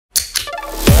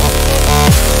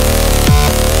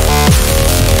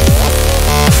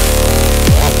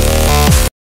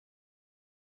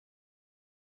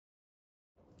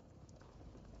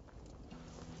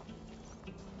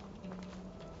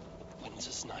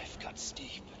Life got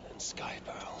steep, and sky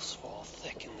pearls fall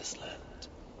thick in this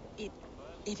land.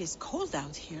 It is cold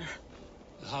out here.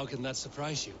 How can that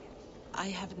surprise you? I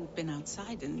haven't been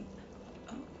outside in...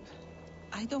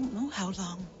 I don't know how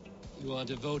long. You are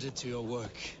devoted to your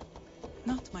work.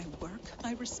 Not my work,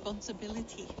 my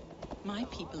responsibility. My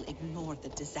people ignore the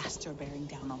disaster bearing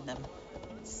down on them.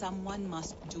 Someone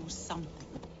must do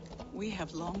something. We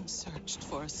have long searched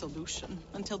for a solution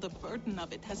until the burden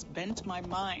of it has bent my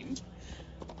mind.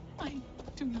 I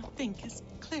do not think as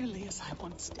clearly as I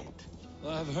once did.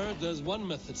 I've heard there's one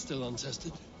method still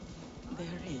untested.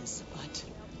 There is, but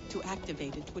to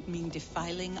activate it would mean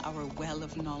defiling our well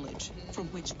of knowledge, from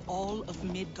which all of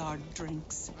Midgard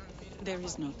drinks. There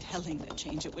is no telling the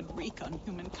change it would wreak on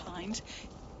humankind.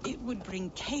 It would bring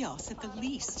chaos at the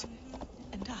least,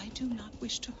 and I do not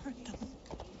wish to hurt them.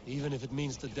 Even if it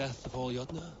means the death of all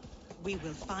Jotnar? We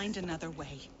will find another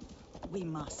way. We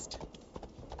must.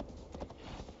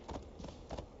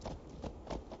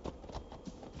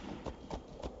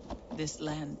 This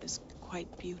land is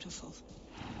quite beautiful.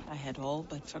 I had all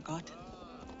but forgotten.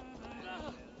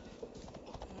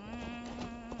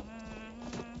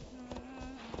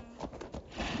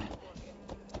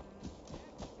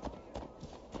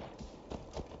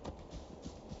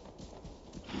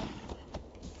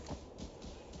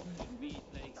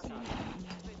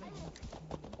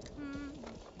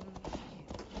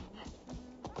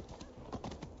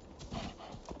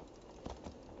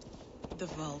 The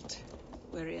vault,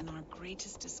 wherein our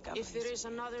greatest discoveries... If there is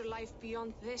another life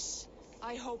beyond this,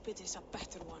 I hope it is a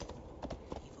better one.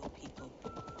 Evil people.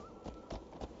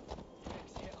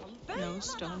 No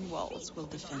stone walls will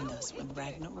defend us when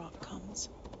Ragnarok comes.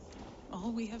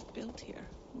 All we have built here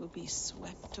will be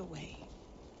swept away.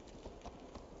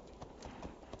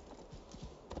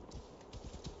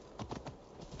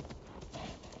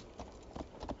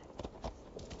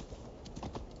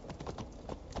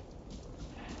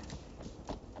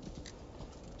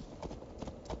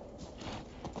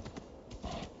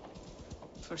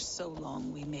 For so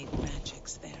long we made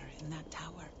magics there in that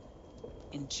tower.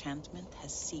 Enchantment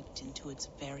has seeped into its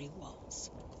very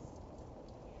walls.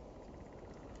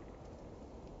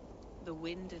 The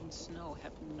wind and snow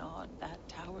have gnawed that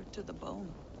tower to the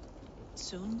bone.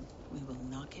 Soon we will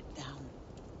knock it down.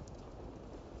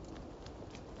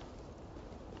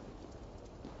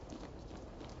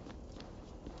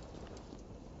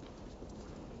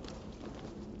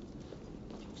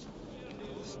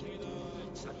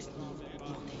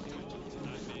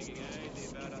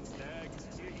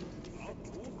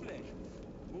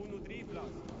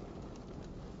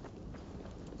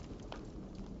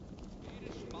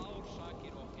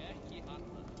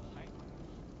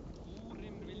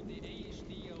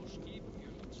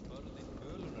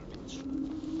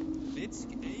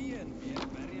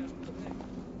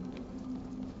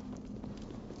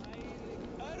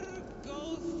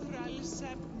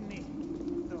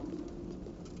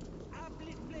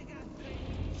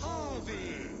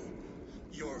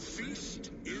 Your feast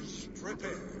is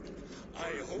prepared. I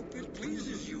hope it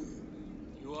pleases you.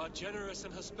 You are generous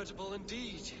and hospitable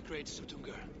indeed, great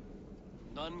Sutungur.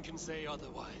 None can say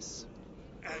otherwise.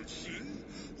 And see,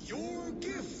 your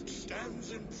gift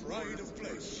stands in pride of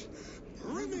place,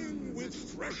 brimming with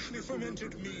freshly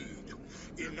fermented mead.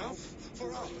 Enough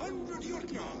for 100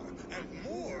 Jotnar and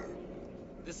more.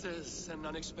 This is an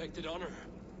unexpected honor.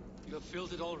 You have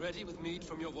filled it already with mead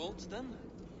from your vault, then?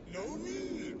 No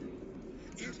need.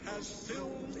 It has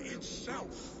filled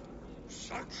itself.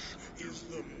 Such is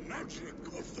the magic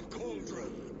of the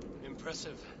cauldron.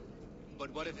 Impressive.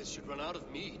 But what if it should run out of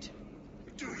mead?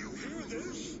 Do you hear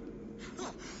this?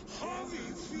 Harvey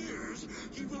fears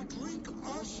he will drink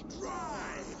us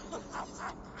dry.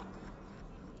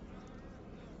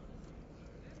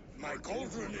 My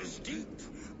cauldron is deep,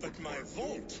 but my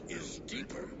vault is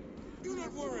deeper. Do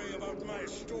not worry about my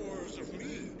stores of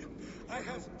mead. I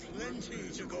have plenty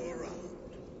to go around.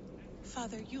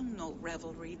 Father, you know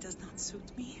revelry does not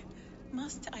suit me.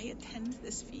 Must I attend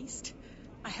this feast?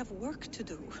 I have work to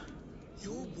do.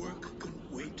 Your work can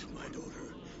wait, my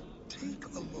daughter. Take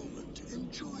a moment.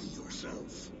 Enjoy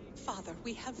yourself. Father,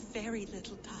 we have very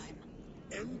little time.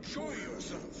 Enjoy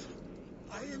yourself.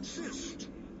 I insist.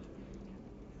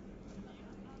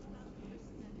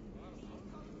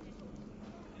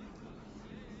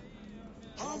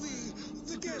 Harvey,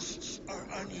 the guests are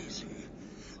uneasy.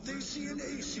 They see an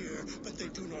Aesir, but they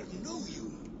do not know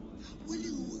you. Will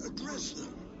you address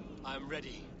them? I'm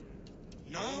ready.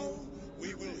 Now,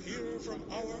 we will hear from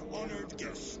our honored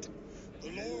guest.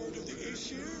 The Lord of the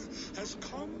Aesir has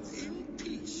come in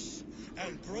peace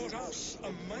and brought us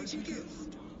a mighty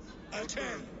gift.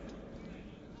 Attend.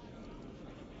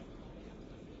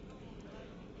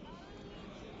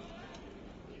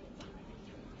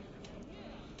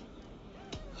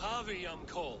 Harvey I'm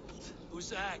called,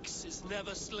 whose axe is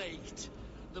never slaked.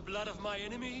 The blood of my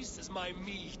enemies is my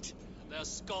meat, their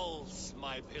skulls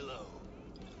my pillow.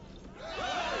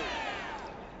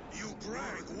 You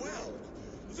brag well.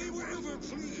 They were ever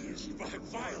pleased by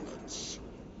violence.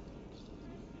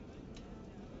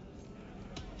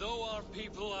 Though our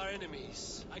people are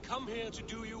enemies, I come here to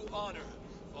do you honor,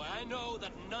 for I know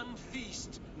that none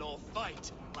feast nor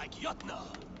fight like Jotnar.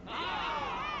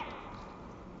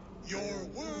 Your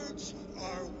words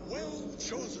are well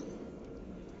chosen.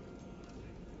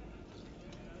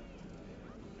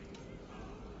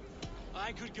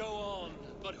 I could go on,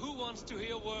 but who wants to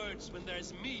hear words when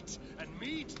there's meat and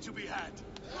meat to be had?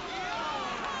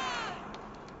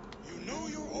 You know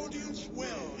your audience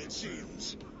well, it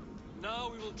seems.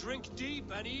 Now we will drink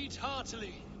deep and eat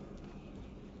heartily.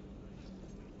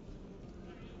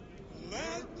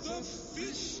 Let the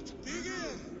feast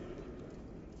begin!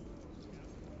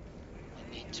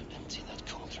 I need to empty that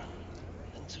cauldron,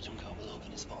 then Tutumka will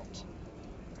open his vault.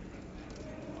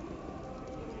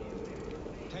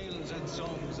 Tales and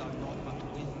songs are not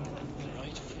but wind and The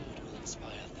right food will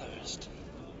inspire thirst.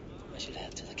 I should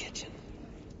head to the kitchen.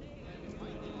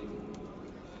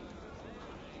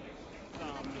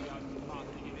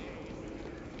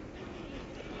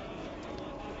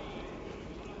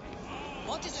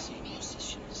 What is it?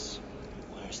 Musicians.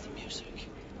 Where's the music?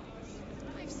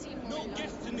 I've seen No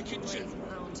guests in the kitchen!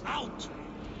 Around. Out!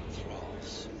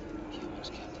 Thralls. Humans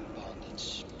kept in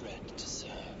bondage, bred to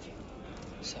serve.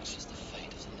 Such is the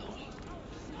fate of the lowly.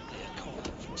 They are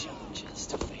calling for challenges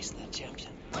to face their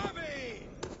champion. Harvey!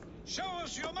 Show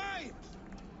us your might!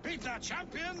 Beat our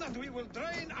champion and we will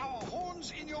drain our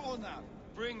horns in your honor.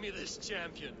 Bring me this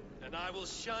champion, and I will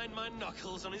shine my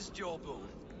knuckles on his jawbone.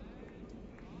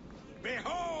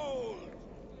 Behold!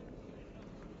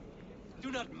 Do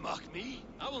not mock me.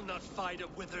 I will not fight a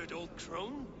withered old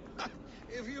crone.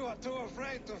 If you are too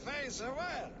afraid to face her,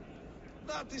 well,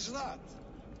 that is that.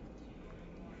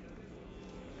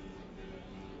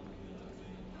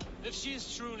 If she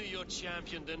is truly your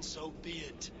champion, then so be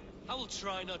it. I will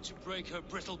try not to break her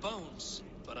brittle bones,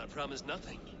 but I promise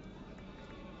nothing.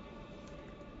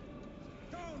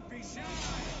 Don't be shy!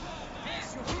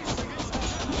 Face your fist against the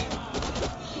champion!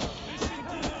 Listen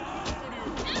to the offer you!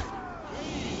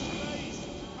 Please,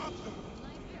 up them!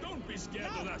 Don't be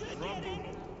scared of that crumble!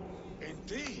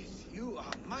 Indeed, you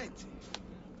are mighty.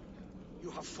 You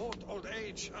have fought old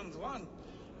age and won.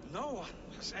 No one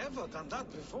has ever done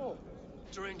that before.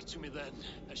 Drink to me then,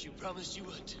 as you promised you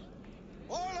would.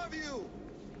 All of you!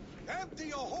 Empty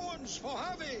your horns for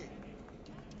Harvey!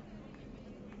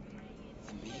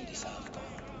 The mead is half gone.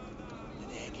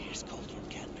 The Aegir's cauldron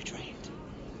can't be drained.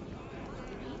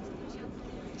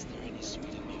 Is there any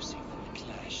sweeter music than the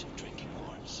clash of drinking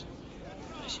horns?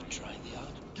 I should try the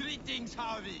odd. Greetings,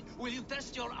 Harvey. Will you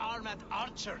test your arm at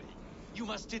archery? You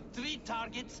must hit 3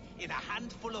 targets in a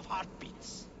handful of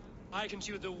heartbeats. I can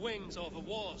shoot the wings off a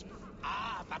wasp.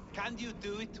 Ah, but can you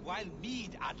do it while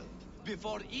mead-addled?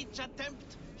 Before each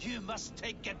attempt, you must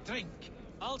take a drink.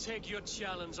 I'll take your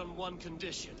challenge on one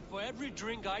condition. For every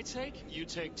drink I take, you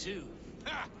take 2.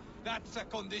 Ha! That's a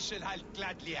condition I'll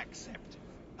gladly accept.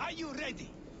 Are you ready?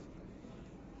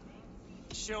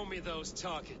 Show me those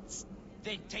targets.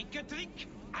 Then take a drink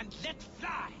and let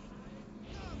fly.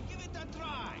 Give it a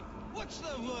try. What's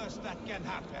the worst that can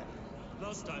happen?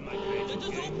 Last time I played Let us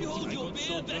the game, hope you hold I your got beer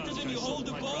so better drunk than I you hold shot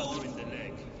the my bow. brother in the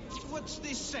leg. What's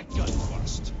the second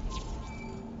worst?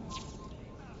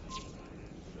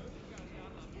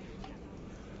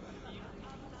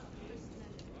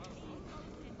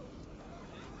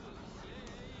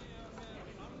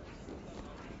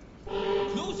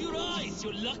 Close your eyes,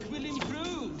 your luck will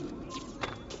improve.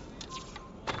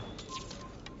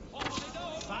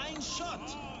 Fine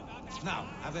shot. Now,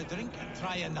 have a drink and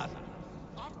try another.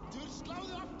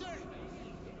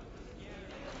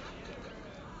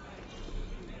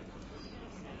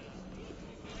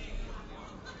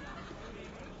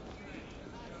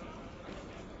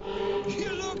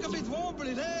 You look a bit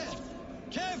wobbly there.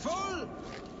 Careful!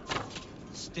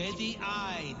 Steady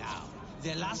eye now.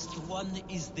 The last one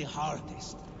is the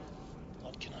hardest.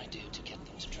 What can I do to get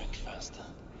them to drink faster?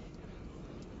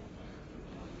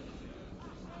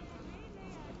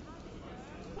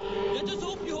 Let us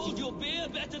hope you hold your beer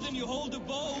better than you hold a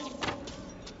bow.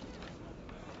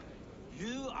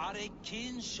 You are a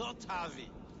keen shot, Harvey.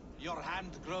 Your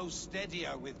hand grows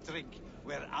steadier with drink,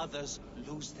 where others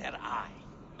lose their eye.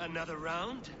 Another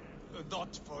round?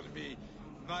 Not for me.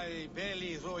 My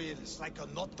belly roils like a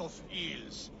knot of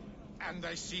eels. And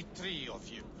I see 3 of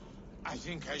you. I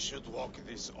think I should walk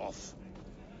this off.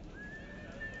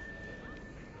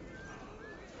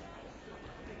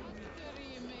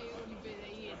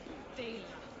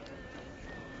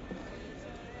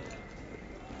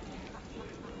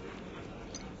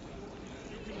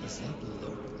 Is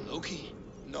that Loki?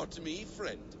 Not me,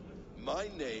 friend. My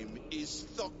name is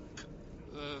Thok.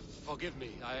 Forgive me.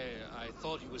 I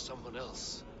thought you were someone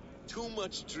else. Too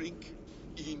much drink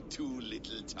in too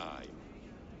little time.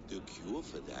 The cure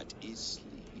for that is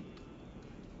sleep.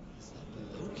 Is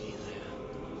that Loki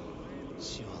there?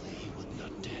 Surely he would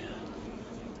not dare.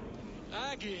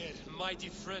 Agir, mighty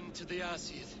friend to the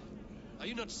Aesir. Are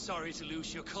you not sorry to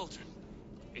lose your cauldron?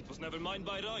 It was never mine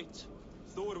by right.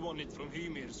 Thor won it from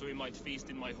Hymir so he might feast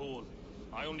in my hall.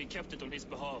 I only kept it on his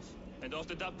behalf. And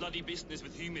after that bloody business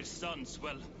with Hymir's sons,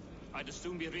 well, I'd as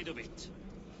soon be rid of it.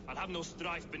 I'll have no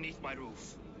strife beneath my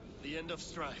roof. The end of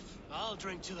strife. I'll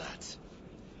drink to that.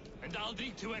 And I'll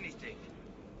drink to anything.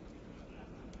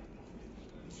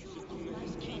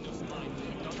 King of mine,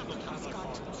 he does not have a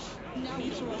heart. Now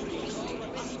throw a fist to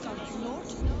Asgard's lord.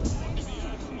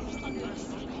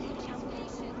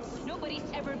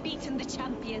 Nobody's ever beaten the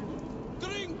champion.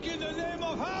 Drink in the name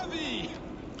of Havi!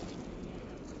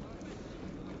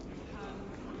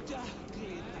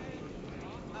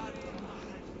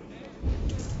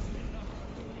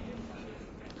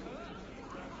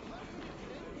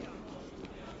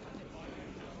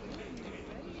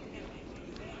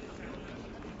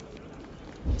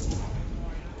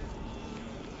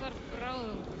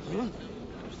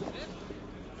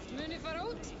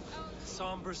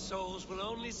 Somber souls will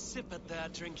only sip at their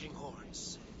drinking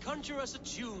horns. Conjure us a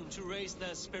tune to raise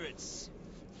their spirits.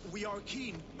 We are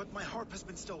keen, but my harp has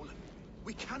been stolen.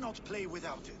 We cannot play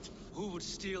without it. Who would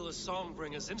steal a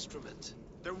songbringer's instrument?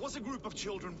 There was a group of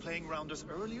children playing round us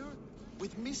earlier,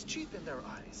 with mischief in their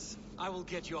eyes. I will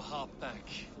get your harp back,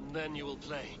 and then you will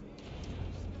play.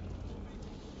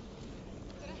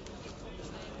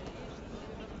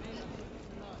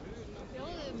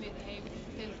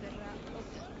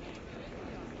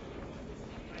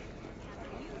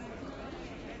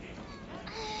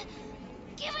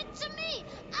 Give it to me!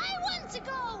 I want to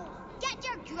go! Get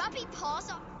your grubby paws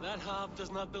off! That harp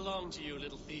does not belong to you,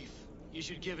 little thief. You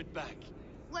should give it back.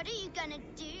 What are you gonna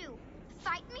do?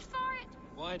 Fight me for it?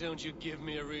 Why don't you give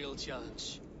me a real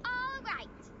challenge? All right.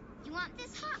 You want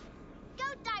this harp? Go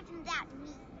dive in that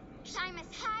knee. Climb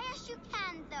as high as you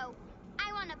can, though.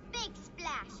 I want a big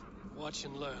splash. Watch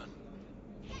and learn.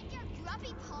 Get your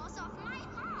grubby paws off my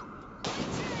harp!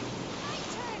 My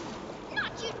turn!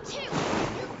 Not you too!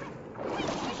 You quick,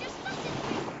 push your stuff in.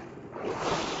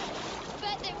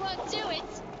 Bet they won't do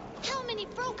it. How many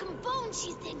broken bones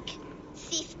you think?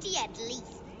 50 at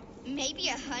least. Maybe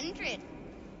 100.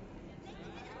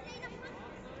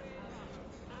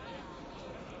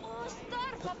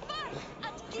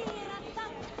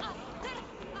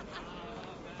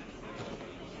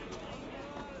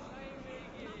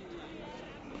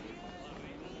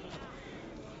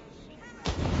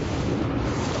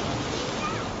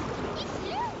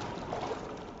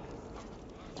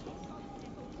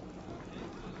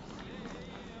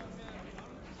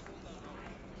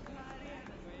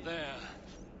 There.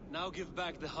 Now give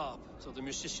back the harp, so the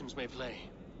musicians may play.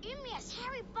 Ymir's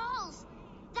hairy balls!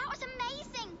 That was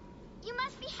amazing! You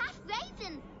must be half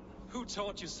raisin. Who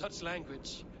taught you such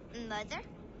language? Mother?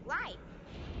 Why?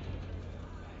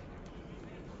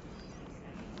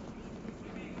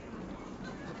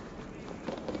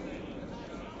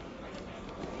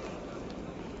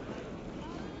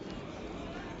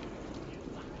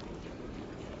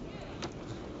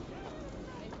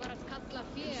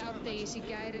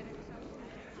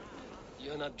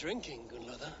 You're not drinking,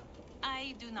 Gunnlother.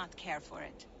 I do not care for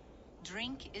it.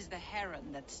 Drink is the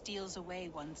heron that steals away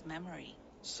one's memory.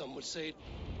 Some would say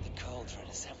The cauldron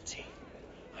is empty.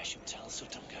 I should tell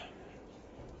Suttungr.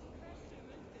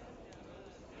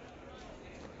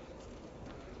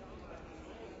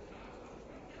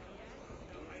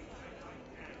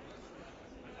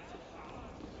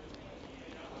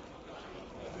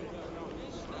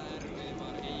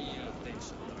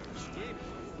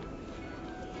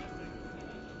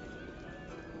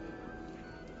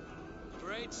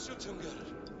 Great Suttungr,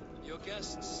 your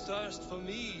guests thirst for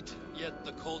mead, yet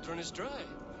the cauldron is dry.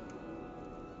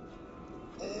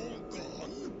 All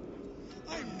gone?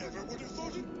 I never would have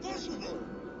thought it possible.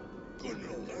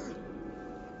 Gunnlother?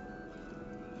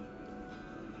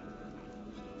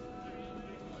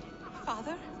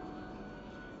 Father?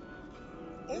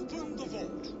 Open the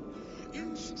vault.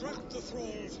 Instruct the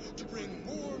thralls to bring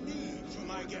more mead for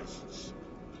my guests.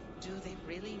 Do they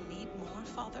really need more,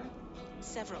 Father?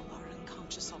 Several are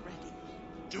unconscious already.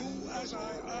 Do as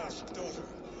I ask, daughter.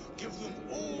 Give them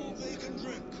all they can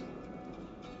drink.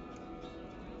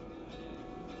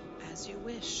 As you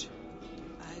wish.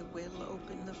 I will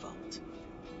open the vault.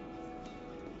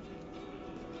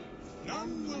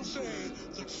 None will say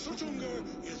that Sutunga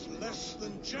is less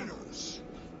than generous.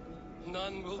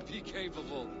 None will be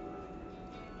capable.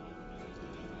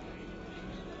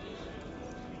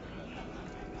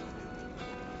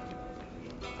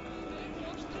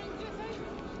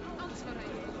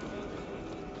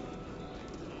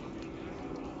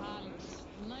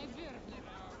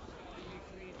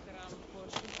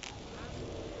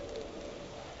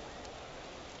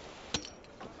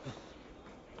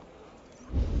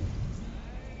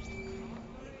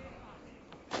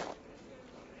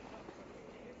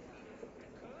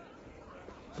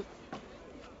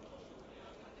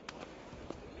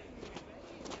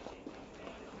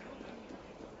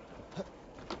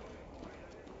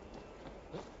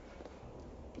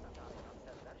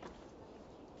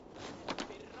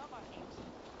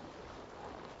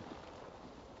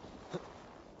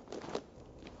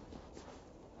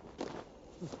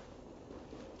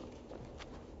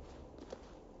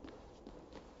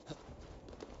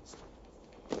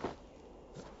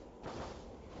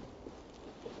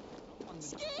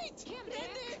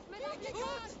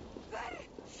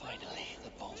 Finally, the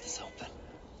vault is open.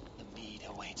 The mead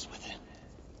awaits within.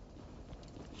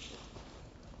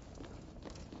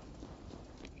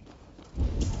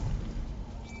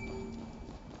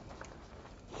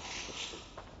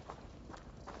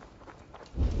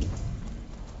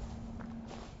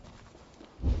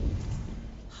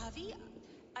 Javi,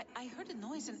 I heard a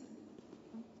noise and...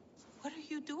 What are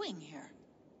you doing here?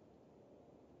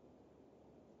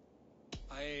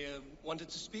 I wanted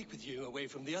to speak with you away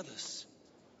from the others.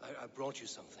 I brought you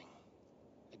something.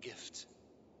 A gift.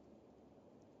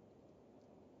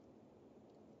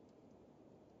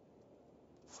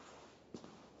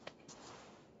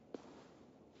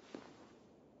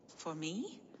 For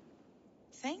me?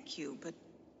 Thank you, but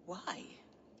why?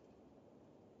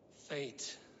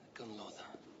 Fate, Gunlotha.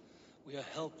 We are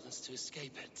helpless to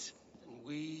escape it. And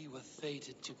we were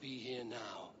fated to be here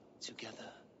now,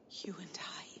 together. You and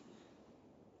I.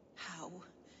 How?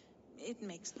 It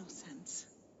makes no sense.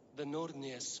 The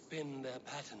Nordnir spin their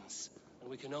patterns, and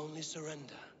we can only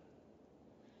surrender.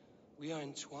 We are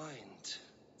entwined,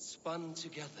 spun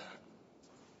together.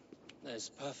 There's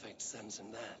perfect sense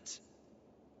in that.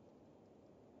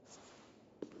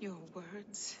 Your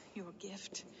words, your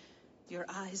gift, your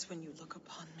eyes when you look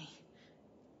upon me.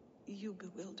 You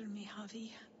bewilder me,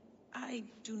 Javi. I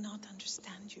do not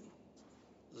understand you.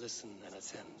 Listen and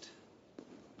attend.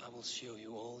 I will show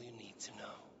you all you need to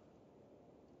know.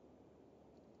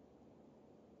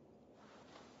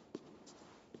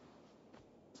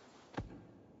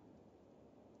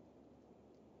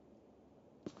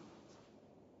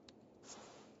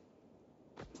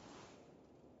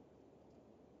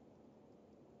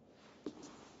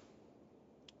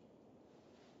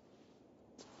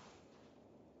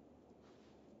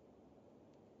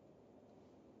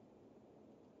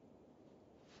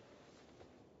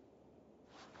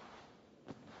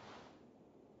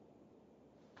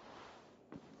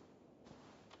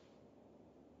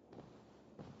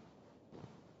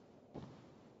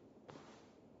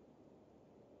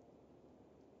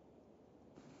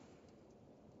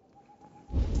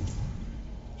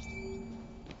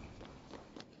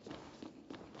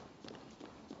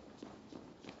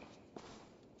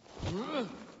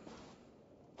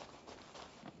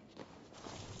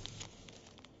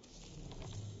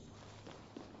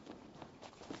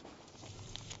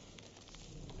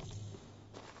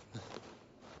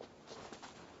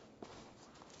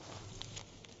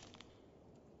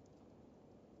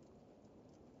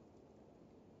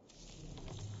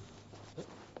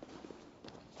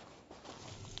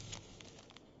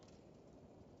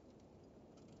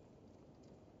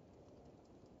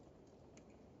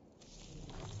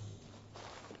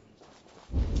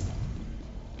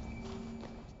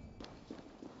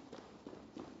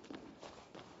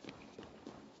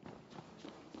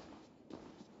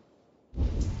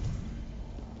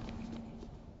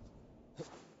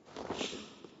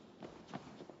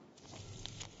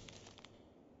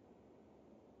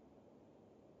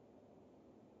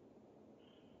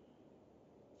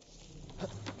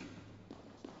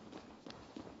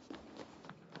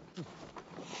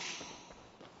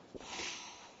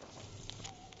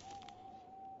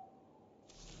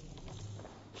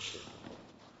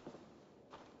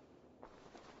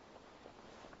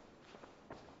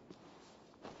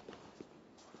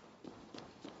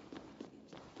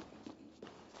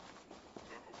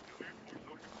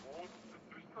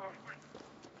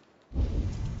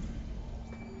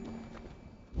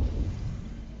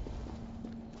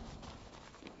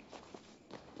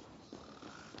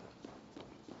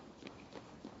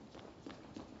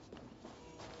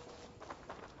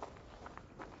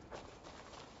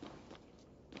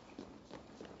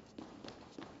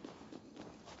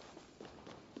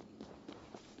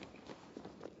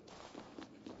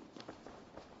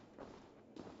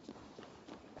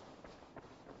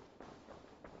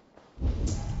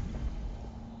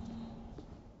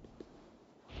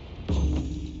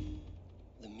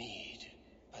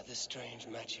 this strange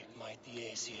magic might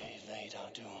the Aesir evade our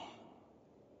doom.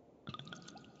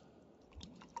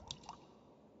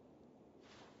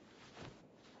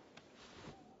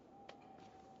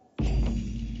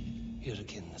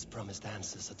 Hyrkin has promised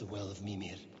answers at the Well of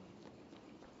Mimir.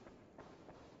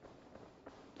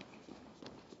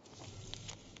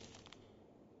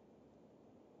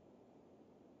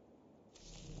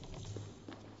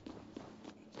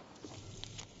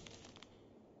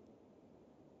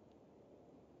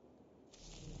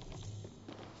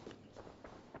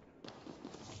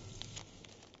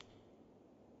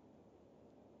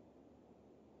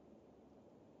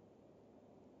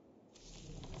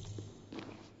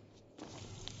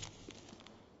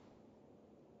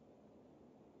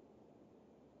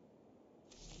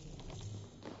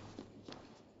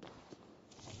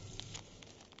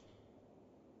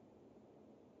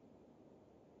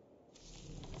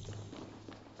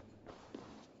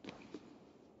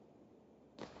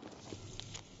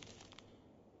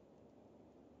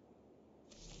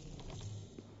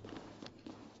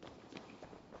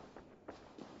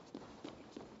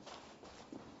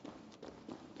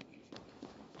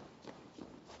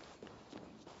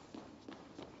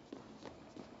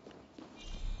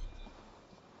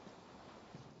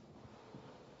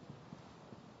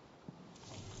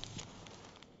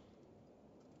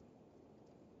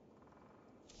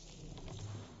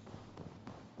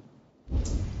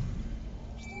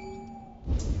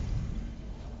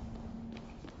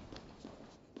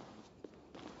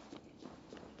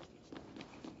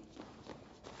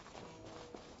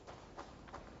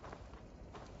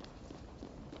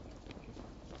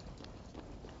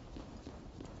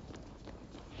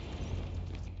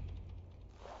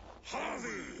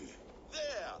 Harvey!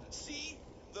 There! See?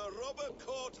 The robber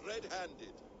caught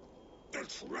red-handed.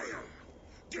 Betrayer!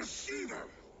 Deceiver!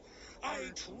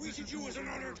 I treated you as an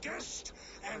honored guest,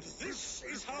 and this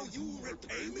is how you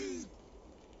repay me?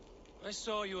 I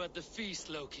saw you at the feast,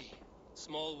 Loki.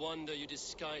 Small wonder you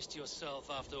disguised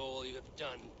yourself after all you have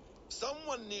done.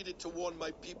 Someone needed to warn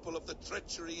my people of the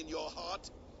treachery in your heart.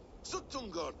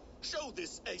 Suttungr, show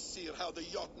this Aesir how the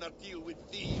Jotnar deal with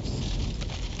thieves.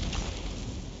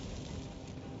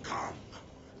 Come,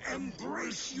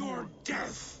 embrace your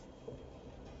death!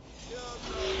 You're not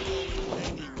going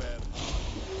anywhere,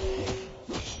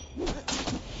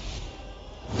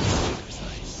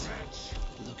 Precise.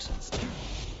 Looks unstable.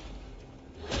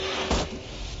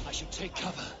 I should take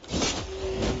cover.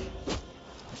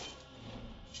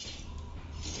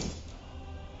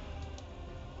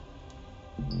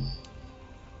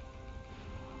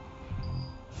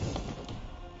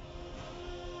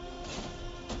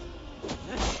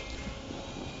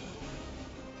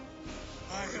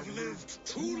 I have lived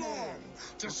too long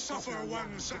to suffer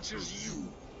one such as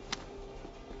you.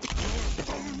 Your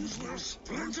bones will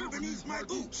splinter beneath my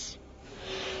boots.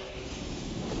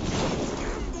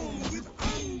 Gamble with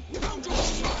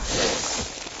uncountable lives.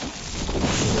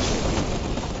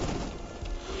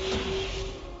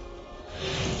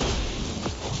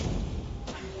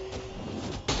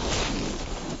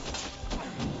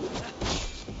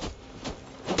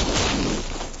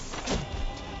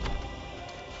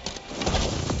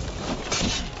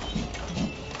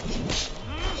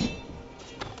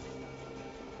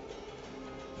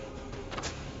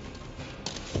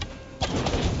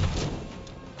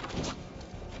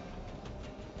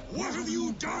 What have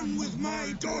you done with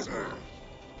my daughter?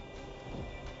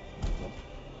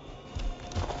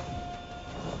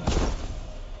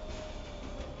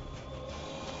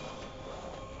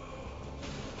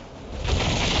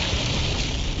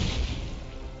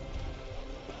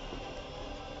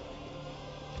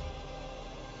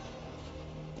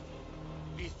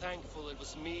 Be thankful it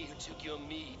was me who took your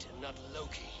meat and not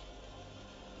Loki.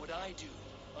 What I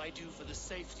do for the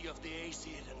safety of the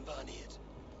Aesir and Vanir.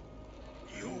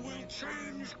 You will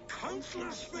change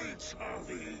countless fates,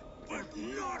 Harvey, but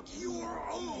not your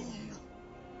own.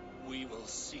 We will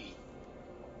see.